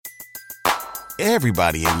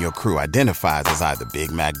Everybody in your crew identifies as either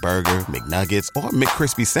Big Mac Burger, McNuggets, or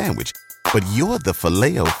McCrispy Sandwich. But you're the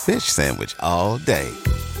Filet-O-Fish Sandwich all day.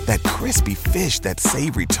 That crispy fish, that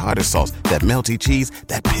savory tartar sauce, that melty cheese,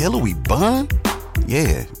 that pillowy bun.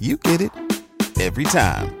 Yeah, you get it. Every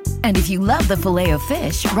time. And if you love the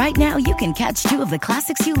Filet-O-Fish, right now you can catch two of the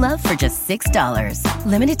classics you love for just $6.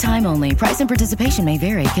 Limited time only. Price and participation may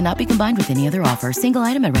vary. Cannot be combined with any other offer. Single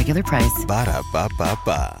item at regular price.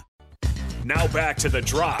 Ba-da-ba-ba-ba. Now back to The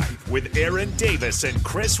Drive with Aaron Davis and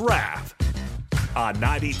Chris Raff on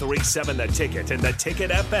 93.7 The Ticket and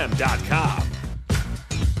theticketfm.com.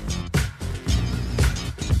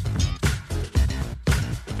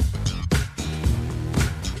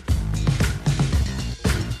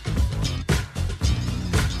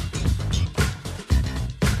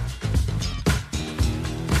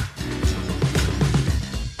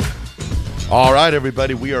 All right,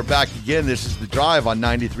 everybody, we are back again. This is The Drive on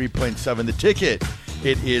 93.7 The Ticket.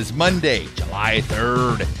 It is Monday, July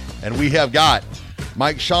 3rd, and we have got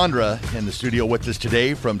Mike Sciandra in the studio with us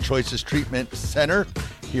today from Choices Treatment Center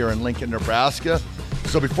here in Lincoln, Nebraska.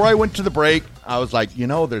 So before I went to the break, I was like,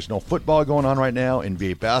 there's no football going on right now,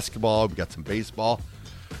 NBA basketball, we got some baseball.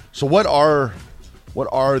 So what are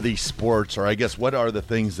the sports, or I guess what are the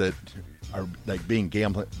things that are like being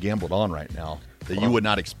gambled on right now that you would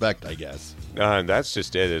not expect, I guess? That's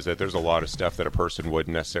just it, is that there's a lot of stuff that a person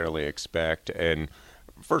wouldn't necessarily expect. And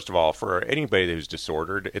first of all, for anybody who's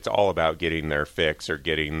disordered, it's all about getting their fix or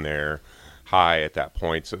getting their high at that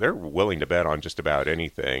point. So they're willing to bet on just about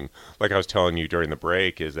anything. Like I was telling you during the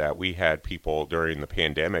break, is that we had people during the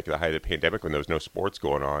pandemic, the height of the pandemic, when there was no sports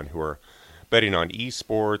going on, who were betting on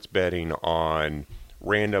esports, betting on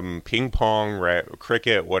random ping pong,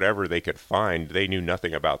 cricket, whatever they could find. They knew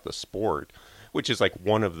nothing about the sport, which is like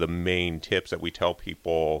one of the main tips that we tell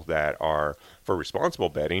people that are for responsible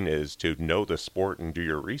betting, is to know the sport and do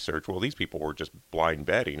your research. Well, these people were just blind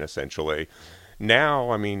betting, essentially. Now,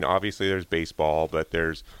 obviously there's baseball, but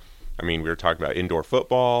we were talking about indoor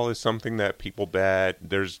football is something that people bet.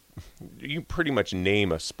 You pretty much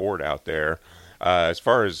name a sport out there. As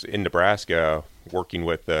far as in Nebraska, working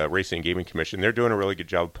with the Racing and Gaming Commission, they're doing a really good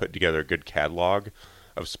job of putting together a good catalog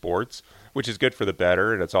of sports, which is good for the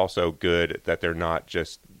bettor, and it's also good that they're not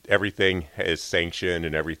just everything is sanctioned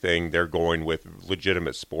and everything. They're going with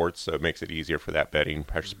legitimate sports, so it makes it easier for that betting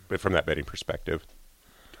from that betting perspective.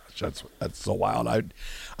 Gosh, that's so wild. I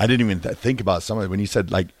didn't even think about some of it when you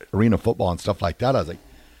said like arena football and stuff like that. I was like,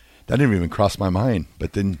 that didn't even cross my mind.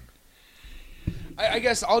 But then, I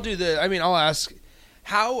guess I'll ask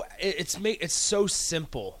how it's so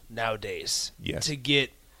simple nowadays to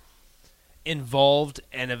get involved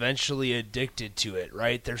and eventually addicted to it,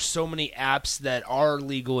 right? There's so many apps that are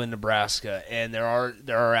legal in Nebraska, and there are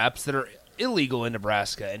apps that are illegal in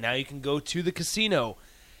Nebraska, and now you can go to the casino.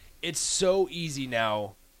 It's so easy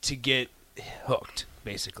now to get hooked,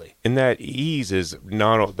 basically. And that ease is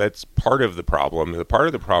that's part of the problem. The part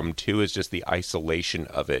of the problem too is just the isolation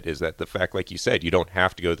of it, is that the fact, like you said, you don't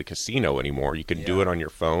have to go to the casino anymore. You can do it on your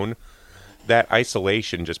phone. That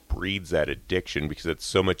isolation just breeds that addiction because it's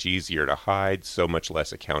so much easier to hide, so much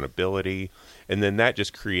less accountability. And then that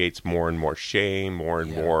just creates more and more shame, more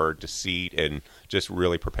and more deceit, and just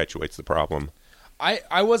really perpetuates the problem.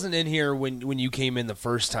 I wasn't in here when you came in the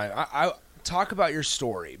first time. I talk about your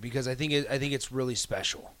story, because I think it's really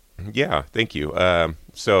special. Yeah, thank you.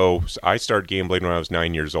 So I started gambling when I was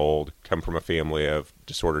 9 years old, come from a family of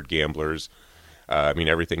disordered gamblers.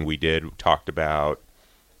 Everything we did talked about.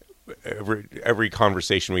 Every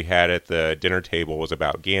conversation we had at the dinner table was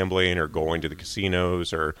about gambling or going to the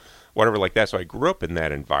casinos or whatever like that. So I grew up in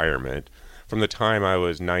that environment. From the time I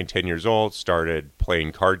was 9, 10 years old, started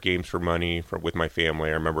playing card games for money with my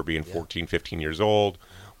family. I remember being 14, 15 years old,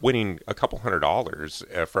 winning a couple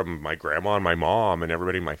 $100s from my grandma and my mom and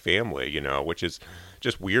everybody in my family, which is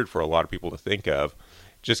just weird for a lot of people to think of.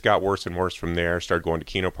 Just got worse and worse from there. Started going to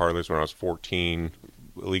Keno parlors when I was 14,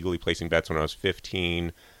 illegally placing bets when I was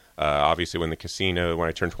 15. Obviously, when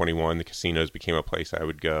I turned 21, the casinos became a place I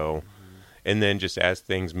would go. Mm-hmm. And then just as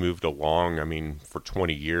things moved along, for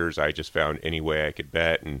 20 years, I just found any way I could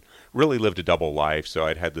bet and really lived a double life. So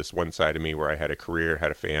I'd had this one side of me where I had a career,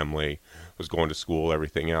 had a family, was going to school,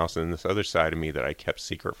 everything else. And this other side of me that I kept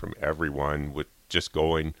secret from everyone, with just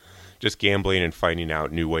gambling and finding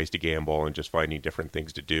out new ways to gamble and just finding different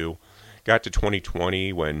things to do. Got to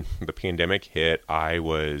 2020 when the pandemic hit. I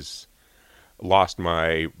lost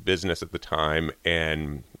my business at the time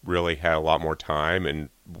and really had a lot more time, and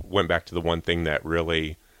went back to the one thing that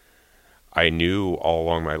really I knew all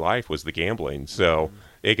along my life was the gambling. So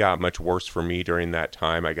it got much worse for me during that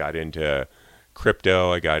time. I got into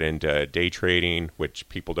crypto. I got into day trading, which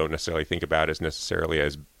people don't necessarily think about as necessarily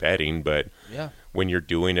as betting, but when you're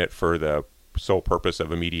doing it for the sole purpose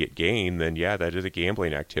of immediate gain, then that is a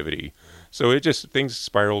gambling activity. So things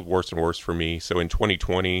spiraled worse and worse for me. So in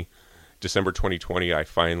December 2020, I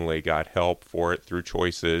finally got help for it through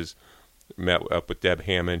Choices, met up with Deb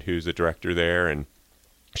Hammond, who's the director there, and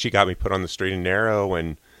she got me put on the straight and narrow.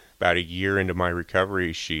 And about a year into my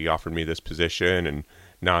recovery, she offered me this position, and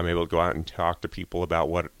now I'm able to go out and talk to people about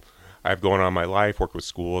what I have going on in my life, work with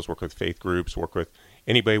schools, work with faith groups, work with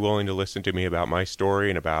anybody willing to listen to me about my story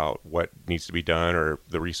and about what needs to be done or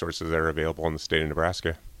the resources that are available in the state of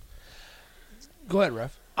Nebraska. Go ahead,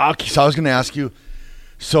 Ref. Okay, so I was going to ask you,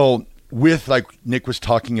 so with, like Nick was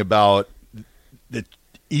talking about, the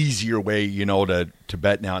easier way, to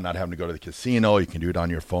bet now, not having to go to the casino, you can do it on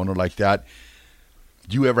your phone or like that.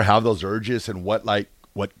 Do you ever have those urges, and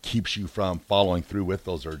what keeps you from following through with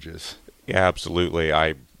those urges? Yeah, absolutely.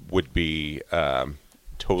 I would be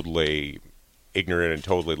totally ignorant and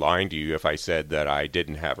totally lying to you if I said that I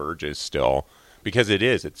didn't have urges still, because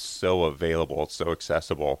it's so available, it's so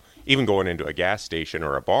accessible. Even going into a gas station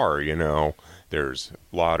or a bar, there's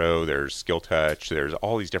Lotto, there's Skill Touch, there's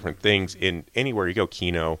all these different things in anywhere you go,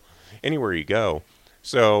 Keno, anywhere you go.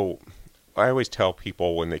 So I always tell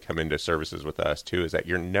people when they come into services with us too, is that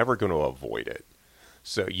you're never going to avoid it.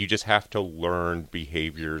 So you just have to learn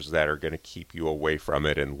behaviors that are going to keep you away from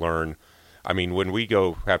it and learn. I mean, when we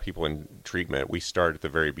go have people in treatment, we start at the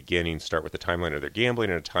very beginning, start with the timeline of their gambling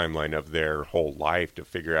and a timeline of their whole life to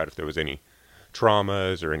figure out if there was any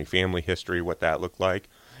traumas or any family history, what that looked like.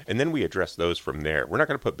 And then we address those from there. We're not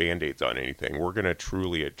going to put Band-Aids on anything. We're going to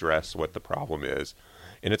truly address what the problem is.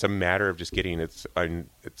 And it's a matter of just getting it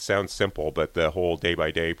sounds simple, but the whole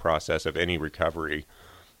day-by-day process of any recovery,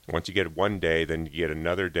 once you get one day, then you get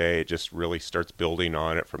another day. It just really starts building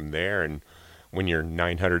on it from there. And when you're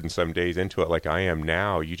 900 and some days into it, like I am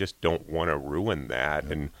now, you just don't want to ruin that.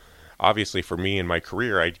 And obviously for me in my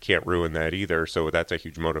career, I can't ruin that either. So that's a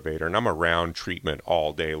huge motivator. And I'm around treatment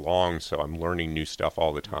all day long, so I'm learning new stuff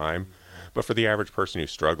all the time. But for the average person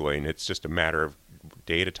who's struggling, it's just a matter of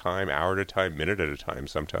day at a time, hour at a time, minute at a time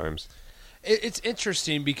sometimes. It's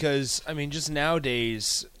interesting because, I mean, just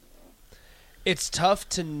nowadays, it's tough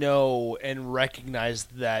to know and recognize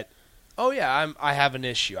that, oh yeah, I have an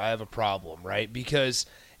issue, I have a problem, right? Because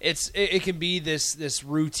it can be this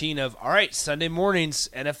routine of, all right, Sunday mornings,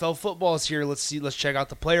 NFL football is here. Let's check out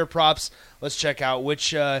the player props. Let's check out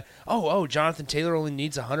which. Jonathan Taylor only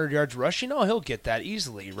needs 100 yards rushing. Oh, he'll get that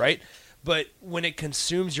easily, right? But when it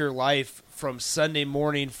consumes your life from Sunday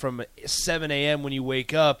morning, from 7 a.m. when you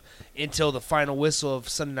wake up until the final whistle of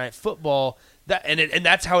Sunday Night Football, and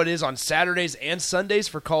that's how it is on Saturdays and Sundays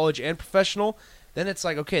for college and professional. Then it's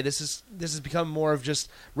like, okay, this has become more of just,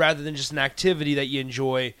 rather than just an activity that you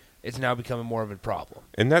enjoy, it's now becoming more of a problem.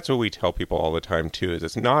 And that's what we tell people all the time too, is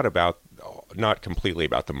it's not completely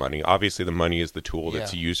about the money. Obviously the money is the tool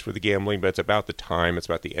that's used for the gambling, but it's about the time, it's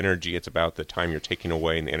about the energy, it's about the time you're taking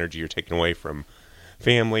away and the energy you're taking away from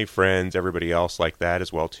family, friends, everybody else like that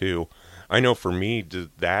as well too. I know for me,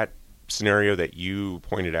 that scenario that you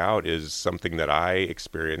pointed out is something that I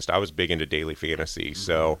experienced. I was big into daily fantasy,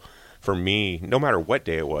 so for me, no matter what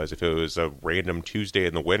day it was, if it was a random Tuesday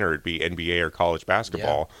in the winter, it'd be NBA or college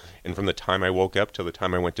basketball. Yeah. And from the time I woke up till the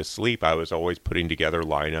time I went to sleep, I was always putting together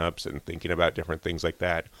lineups and thinking about different things like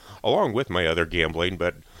that, along with my other gambling.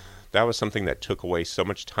 But that was something that took away so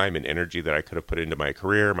much time and energy that I could have put into my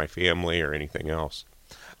career, my family, or anything else.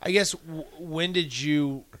 I guess, when did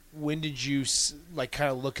you like kind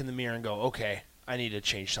of look in the mirror and go, okay, I need to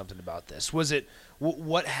change something about this? Was it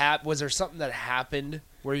was there something that happened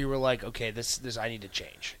where you were like, okay, this I need to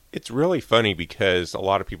change? It's really funny because a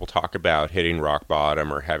lot of people talk about hitting rock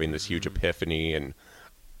bottom or having this huge epiphany, and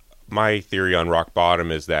my theory on rock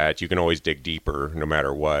bottom is that you can always dig deeper no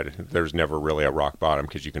matter what. There's never really a rock bottom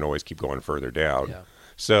because you can always keep going further down. Yeah.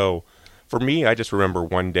 So for me, I just remember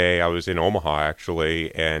one day I was in Omaha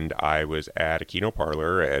actually, and I was at a Keno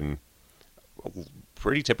parlor, and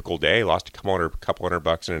pretty typical day, lost a couple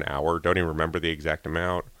 $100 in an hour. Don't even remember the exact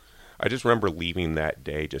amount. I just remember leaving that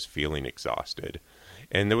day just feeling exhausted.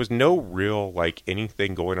 And there was no real,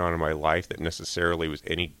 anything going on in my life that necessarily was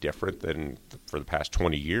any different than for the past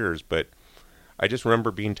 20 years. But I just remember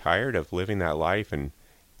being tired of living that life and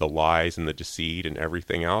the lies and the deceit and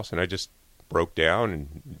everything else. And I just broke down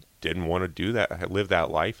and didn't want to do that, live that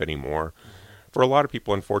life anymore. For a lot of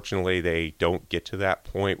people, unfortunately, they don't get to that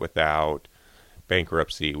point without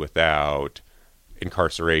bankruptcy, without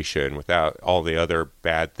incarceration, without all the other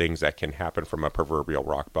bad things that can happen from a proverbial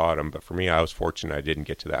rock bottom. But for me, I was fortunate I didn't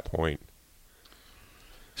get to that point.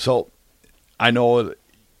 So I know,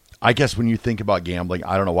 I guess when you think about gambling,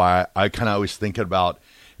 I don't know why, I kind of always think about,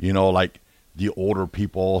 like the older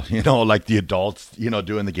people, like the adults,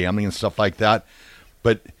 doing the gambling and stuff like that.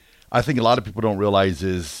 But I think a lot of people don't realize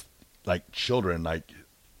is like children, like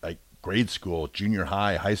grade school, junior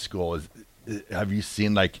high, high school. Have you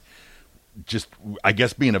seen like just, I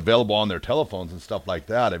guess, being available on their telephones and stuff like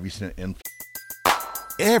that? Have you seen it?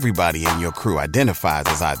 Everybody in your crew identifies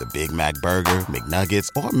as either Big Mac Burger, McNuggets,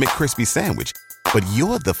 or McCrispy Sandwich. But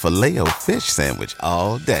you're the Filet-O-Fish Sandwich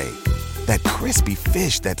all day. That crispy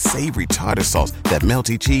fish, that savory tartar sauce, that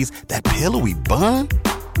melty cheese, that pillowy bun.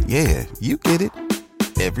 Yeah, you get it.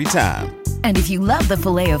 Every time. And if you love the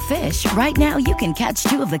Filet-O-Fish, right now you can catch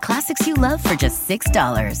two of the classics you love for just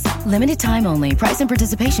 $6. Limited time only. Price and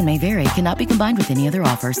participation may vary. Cannot be combined with any other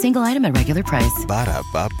offer. Single item at regular price.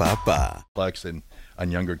 Ba-da-ba-ba-ba. On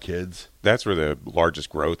younger kids. That's where the largest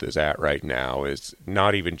growth is at right now, is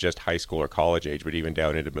not even just high school or college age, but even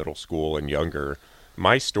down into middle school and younger.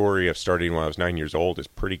 My story of starting when I was 9 years old is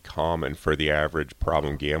pretty common for the average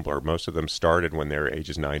problem gambler. Most of them started when they were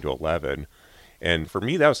ages 9 to 11. And for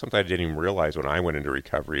me, that was something I didn't even realize when I went into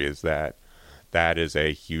recovery, is that is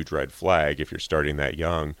a huge red flag if you're starting that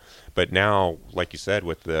young. But now, like you said,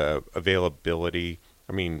 with the availability,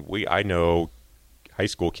 I know high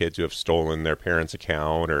school kids who have stolen their parents'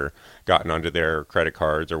 account or gotten onto their credit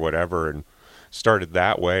cards or whatever and started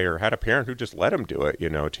that way, or had a parent who just let them do it,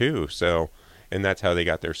 too. So, and that's how they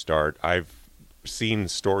got their start. I've seen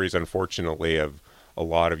stories, unfortunately, of a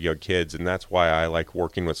lot of young kids, and that's why I like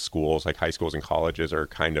working with schools. Like high schools and colleges are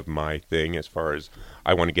kind of my thing, as far as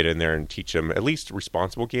I want to get in there and teach them at least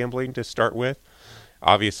responsible gambling to start with.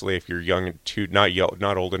 Obviously, if you're young to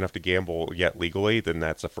not old enough to gamble yet legally, then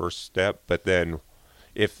that's the first step. But then,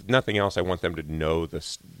 if nothing else, I want them to know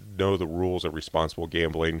the rules of responsible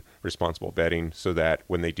gambling, responsible betting, so that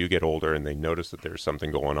when they do get older and they notice that there's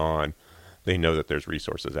something going on, they know that there's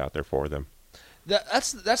resources out there for them.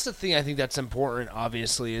 That's the thing I think that's important,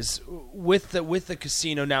 obviously, is with the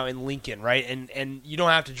casino now in Lincoln, right? And you don't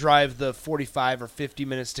have to drive the 45 or 50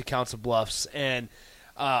 minutes to Council Bluffs, and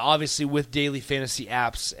obviously with daily fantasy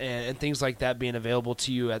apps and things like that being available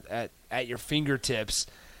to you at your fingertips,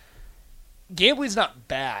 gambling's not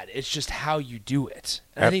bad. It's just how you do it.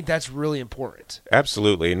 And I think that's really important.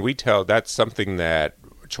 Absolutely. And that's something that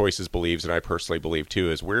Choices believes, and I personally believe too,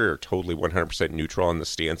 is we're totally 100% neutral on the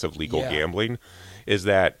stance of legal gambling, is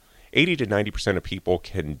that 80 to 90% of people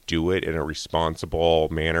can do it in a responsible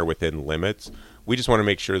manner within limits. We just want to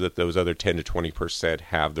make sure that those other 10 to 20%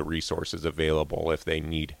 have the resources available if they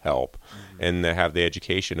need help, and they have the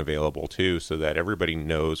education available too, so that everybody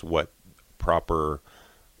knows what proper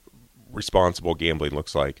responsible gambling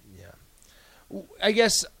looks like. Yeah. I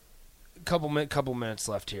guess a couple minutes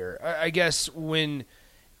left here. I guess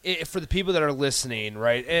for the people that are listening,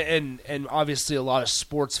 right, and obviously a lot of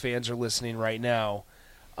sports fans are listening right now,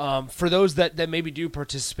 for those that maybe do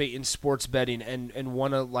participate in sports betting and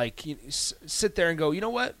want to sit there and go, you know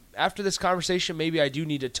what, after this conversation, maybe I do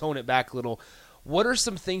need to tone it back a little. What are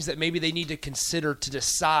some things that maybe they need to consider to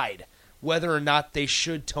decide whether or not they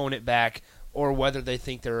should tone it back or whether they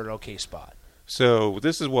think they're at an okay spot? So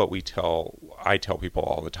this is what I tell people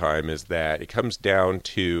all the time, is that it comes down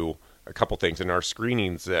to a couple things. In our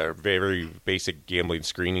screenings, very basic gambling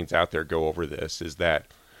screenings out there go over this, is that,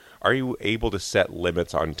 are you able to set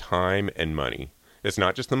limits on time and money? It's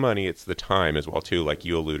not just the money, it's the time as well too, like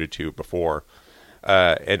you alluded to before.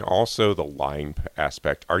 And also the lying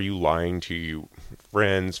aspect. Are you lying to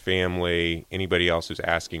friends, family, anybody else who's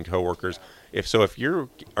asking, coworkers? If you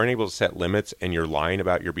aren't able to set limits and you're lying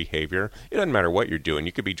about your behavior, it doesn't matter what you're doing.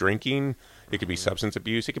 You could be drinking, it could be substance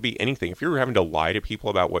abuse, it could be anything. If you're having to lie to people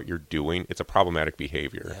about what you're doing, it's a problematic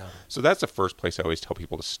behavior. Yeah. So that's the first place I always tell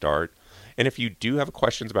people to start. And if you do have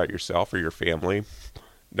questions about yourself or your family,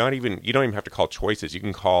 you don't even have to call Choices. You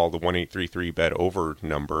can call the 1-833-BET-OVER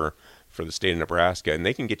number for the state of Nebraska, and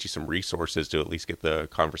they can get you some resources to at least get the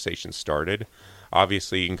conversation started.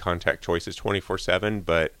 Obviously, you can contact Choices 24/7,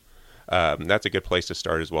 but that's a good place to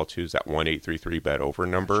start as well too, is that 1-833-BET-OVER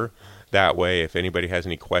number. That way, if anybody has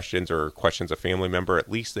any questions or questions a family member,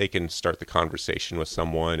 at least they can start the conversation with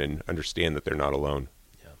someone and understand that they're not alone.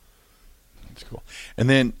 Yeah, that's cool. And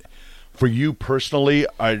then for you personally,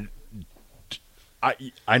 I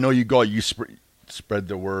know you spread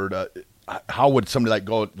the word. How would somebody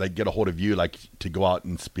get a hold of you, to go out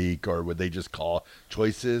and speak, or would they just call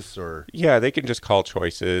Choices? Or yeah, they can just call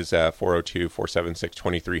Choices.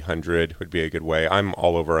 402-476-2300 would be a good way. I'm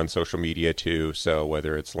all over on social media too, so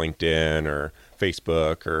whether it's LinkedIn or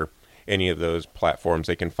Facebook or any of those platforms,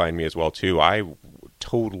 they can find me as well too. I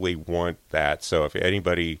totally want that. So if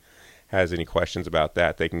anybody has any questions about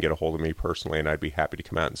that, they can get a hold of me personally, and I'd be happy to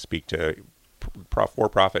come out and speak to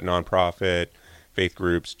for-profit, nonprofit, faith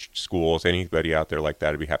groups, schools, anybody out there like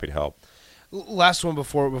that. I'd be happy to help. Last one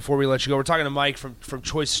before we let you go. We're talking to Mike from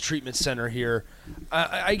Choice Treatment Center here.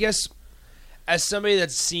 I guess as somebody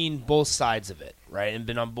that's seen both sides of it, right, and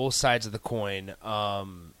been on both sides of the coin,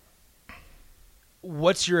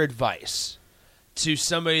 what's your advice to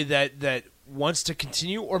somebody that wants to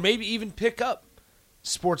continue or maybe even pick up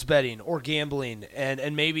sports betting or gambling,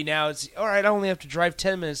 and maybe now it's, all right, I only have to drive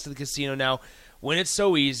 10 minutes to the casino now when it's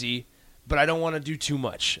so easy, but I don't want to do too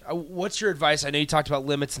much. What's your advice? I know you talked about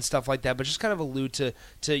limits and stuff like that, but just kind of allude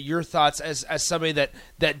to your thoughts as somebody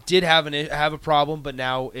that did have a problem, but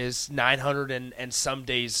now is 900 and some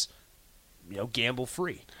days, gamble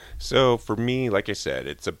free. So for me, like I said,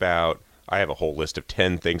 it's about, I have a whole list of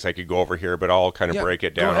 10 things I could go over here, but I'll kind of break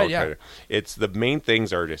it down. Go ahead, It's the main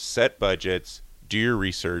things are to set budgets, do your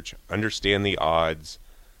research, understand the odds,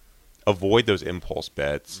 avoid those impulse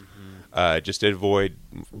bets. Just avoid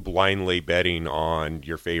blindly betting on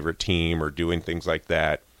your favorite team or doing things like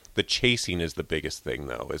that. The chasing is the biggest thing,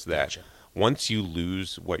 though, is that once you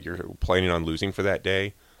lose what you're planning on losing for that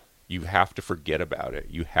day, you have to forget about it.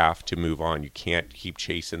 You have to move on. You can't keep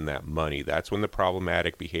chasing that money. That's when the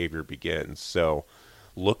problematic behavior begins. So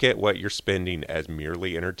look at what you're spending as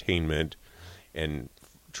merely entertainment and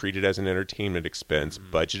treat it as an entertainment expense.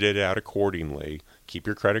 Budget it out accordingly. Keep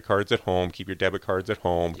your credit cards at home. Keep your debit cards at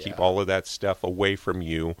home. Keep all of that stuff away from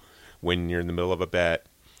you when you're in the middle of a bet.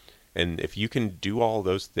 And if you can do all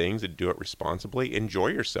those things and do it responsibly, enjoy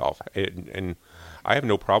yourself. And I have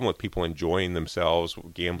no problem with people enjoying themselves,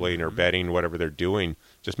 gambling or betting, whatever they're doing.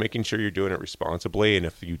 Just making sure you're doing it responsibly. And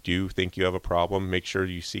if you do think you have a problem, make sure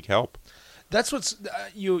you seek help. That's what's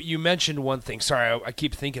you mentioned one thing. Sorry, I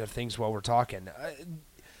keep thinking of things while we're talking.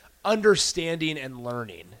 Understanding and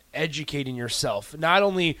learning, educating yourself, not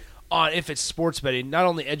only on, if it's sports betting, not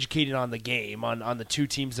only educating on the game, on the two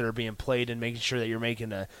teams that are being played and making sure that you're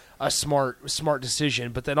making a smart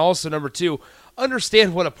decision, but then also, number two,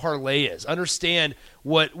 understand what a parlay is. Understand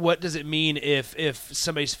what does it mean if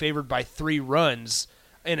somebody's favored by 3 runs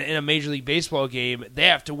in a Major League Baseball game, they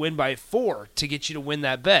have to win by 4 to get you to win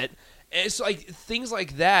that bet. And it's like things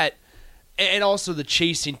like that. And also the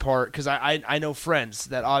chasing part, because I know friends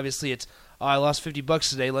that obviously it's, I lost $50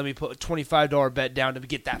 today, let me put a $25 bet down to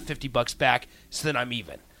get that $50 back, so then I'm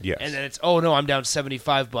even. Yes. And then it's, oh no, I'm down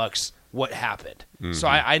 $75. What happened? So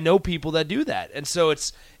I know people that do that, and so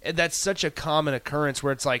that's such a common occurrence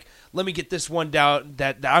where it's like, let me get this one down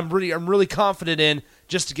that I'm really confident in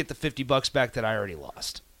just to get the $50 back that I already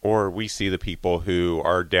lost. Or we see the people who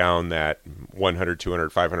are down that $100,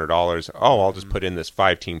 $200, $500. Oh, I'll just put in this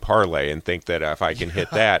 5-team parlay and think that if I can hit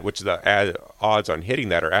that, which the odds on hitting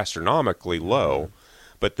that are astronomically low.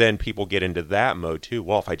 But then people get into that mode too.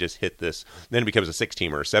 Well, if I just hit this, then it becomes a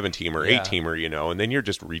 6-teamer, 7-teamer, 8-teamer, and then you're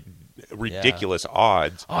just ridiculous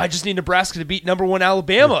odds. Oh, I just need Nebraska to beat number 1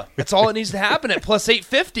 Alabama. That's all it needs to happen at plus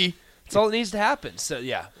 850. That's all it needs to happen. So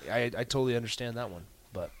yeah, I totally understand that one.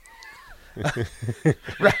 But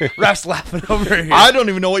Raf's laughing over here. I don't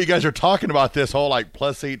even know what you guys are talking about. This whole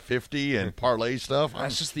plus 850 and parlay stuff.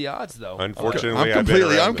 That's just the odds, though. Unfortunately,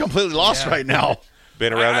 I'm completely lost right now.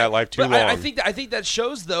 Been around that life too long. I think that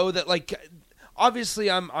shows though that obviously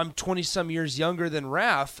I'm 20 some years younger than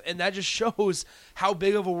Raf, and that just shows how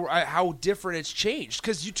big of how different it's changed.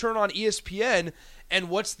 Because you turn on ESPN, and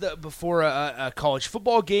what's before a college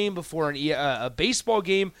football game, before a baseball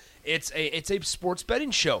game, it's a sports betting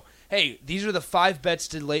show. Hey, these are the 5 bets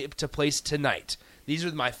to place tonight. These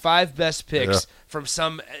are my 5 best picks from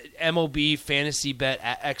some MLB fantasy bet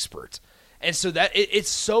expert. And so that it's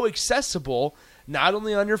so accessible, not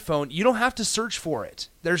only on your phone. You don't have to search for it.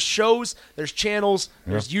 There's shows, there's channels,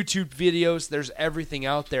 there's YouTube videos, there's everything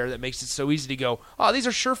out there that makes it so easy to go, oh, these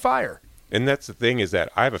are surefire. And that's the thing, is that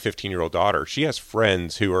I have a 15-year-old daughter. She has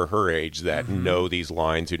friends who are her age that know these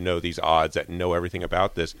lines, who know these odds, that know everything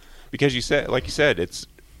about this. Because like you said, it's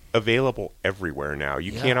available everywhere now.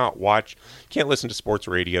 You can't listen to sports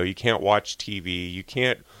radio, you can't watch TV, you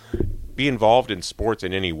can't be involved in sports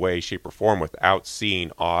in any way, shape, or form without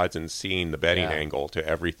seeing odds and seeing the betting angle to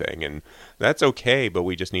everything. And that's okay, but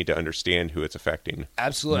we just need to understand who it's affecting.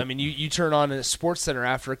 Absolutely. I mean, you turn on a sports center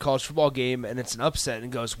after a college football game and it's an upset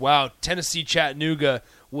and goes, wow, Tennessee Chattanooga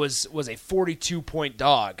was a 42-point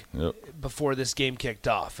dog before this game kicked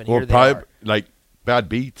off. And here they are. Bad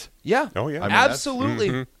beats. Yeah. Oh, yeah. I mean,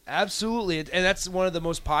 absolutely. Absolutely. And that's one of the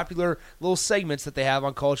most popular little segments that they have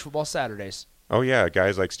on College Football Saturdays. Oh, yeah.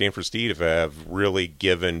 Guys like Stanford Steve have really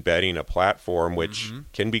given betting a platform, which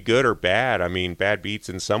can be good or bad. I mean, bad beats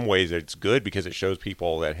in some ways it's good because it shows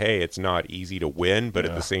people that, hey, it's not easy to win, but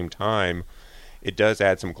at the same time, it does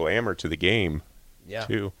add some glamour to the game,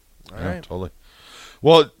 too. All right. Totally.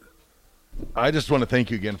 Well, I just want to thank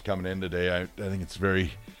you again for coming in today. I think it's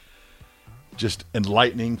very just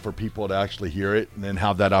enlightening for people to actually hear it and then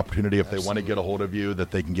have that opportunity if they want to get a hold of you,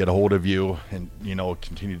 that they can get a hold of you and,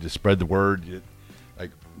 continue to spread the word.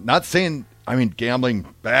 Like, not saying, gambling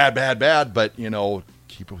bad, but,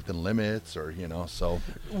 keep it within limits or, so.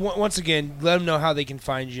 Once again, let them know how they can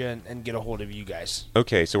find you and get a hold of you guys.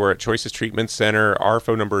 Okay, so we're at Choices Treatment Center. Our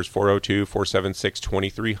phone number is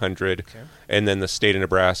 402-476-2300. Okay. And then the state of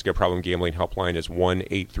Nebraska Problem Gambling Helpline is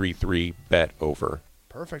 1-833-BET-OVER.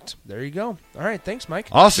 Perfect. There you go. All right. Thanks, Mike.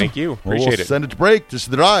 Awesome. Thank you. Appreciate it. Send it to break. This is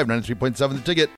The Drive, 93.7 The Ticket.